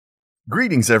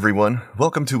Greetings everyone,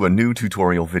 welcome to a new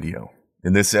tutorial video.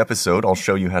 In this episode, I'll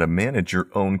show you how to manage your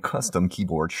own custom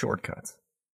keyboard shortcuts.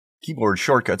 Keyboard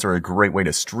shortcuts are a great way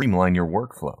to streamline your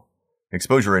workflow.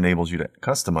 Exposure enables you to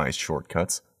customize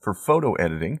shortcuts for photo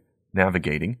editing,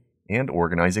 navigating, and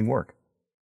organizing work.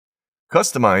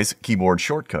 Customize keyboard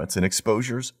shortcuts in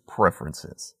Exposure's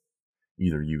Preferences.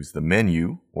 Either use the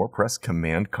menu or press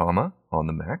Command, on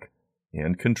the Mac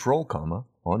and Control,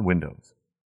 on Windows.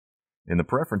 In the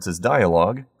Preferences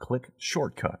dialog, click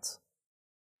Shortcuts.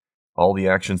 All the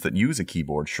actions that use a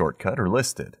keyboard shortcut are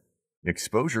listed.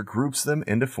 Exposure groups them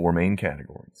into four main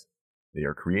categories. They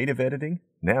are creative editing,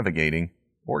 navigating,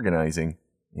 organizing,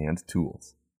 and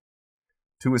tools.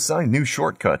 To assign new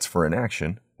shortcuts for an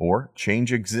action or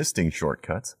change existing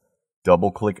shortcuts,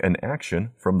 double-click an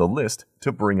action from the list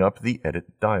to bring up the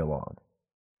Edit dialog.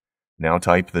 Now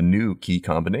type the new key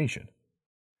combination.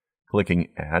 Clicking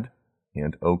Add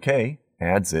and OK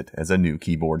adds it as a new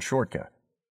keyboard shortcut.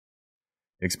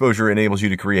 Exposure enables you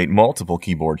to create multiple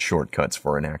keyboard shortcuts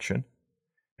for an action.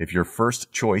 If your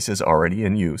first choice is already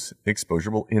in use,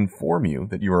 Exposure will inform you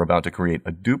that you are about to create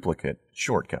a duplicate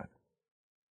shortcut.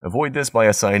 Avoid this by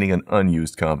assigning an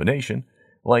unused combination,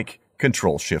 like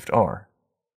Ctrl-Shift-R.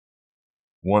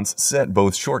 Once set,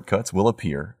 both shortcuts will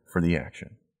appear for the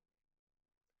action.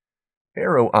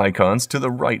 Arrow icons to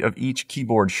the right of each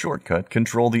keyboard shortcut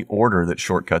control the order that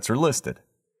shortcuts are listed.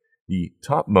 The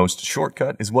topmost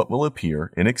shortcut is what will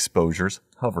appear in Exposure's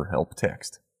Hover Help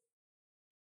text.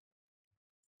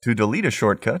 To delete a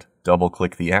shortcut,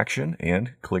 double-click the action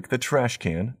and click the trash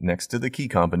can next to the key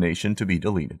combination to be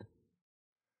deleted.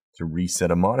 To reset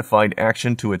a modified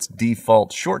action to its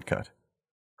default shortcut,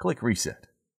 click Reset.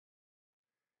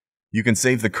 You can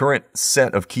save the current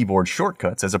set of keyboard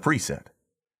shortcuts as a preset.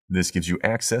 This gives you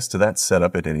access to that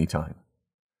setup at any time.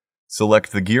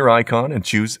 Select the gear icon and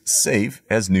choose Save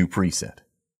as New Preset.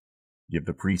 Give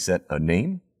the preset a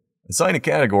name, assign a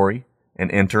category, and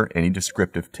enter any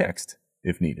descriptive text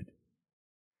if needed.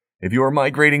 If you are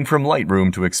migrating from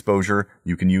Lightroom to Exposure,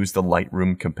 you can use the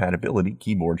Lightroom Compatibility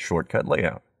keyboard shortcut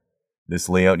layout. This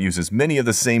layout uses many of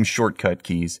the same shortcut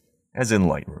keys as in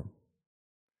Lightroom.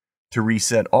 To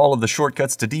reset all of the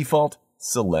shortcuts to default,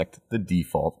 select the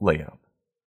default layout.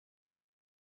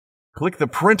 Click the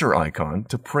printer icon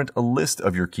to print a list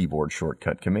of your keyboard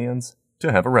shortcut commands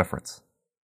to have a reference.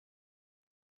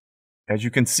 As you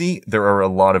can see, there are a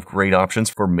lot of great options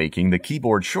for making the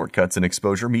keyboard shortcuts in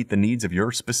Exposure meet the needs of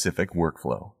your specific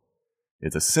workflow.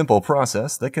 It's a simple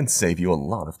process that can save you a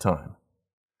lot of time.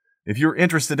 If you're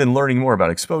interested in learning more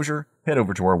about Exposure, head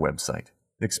over to our website,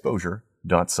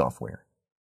 exposure.software.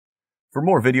 For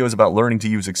more videos about learning to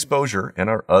use Exposure and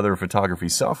our other photography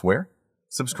software,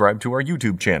 subscribe to our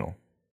YouTube channel.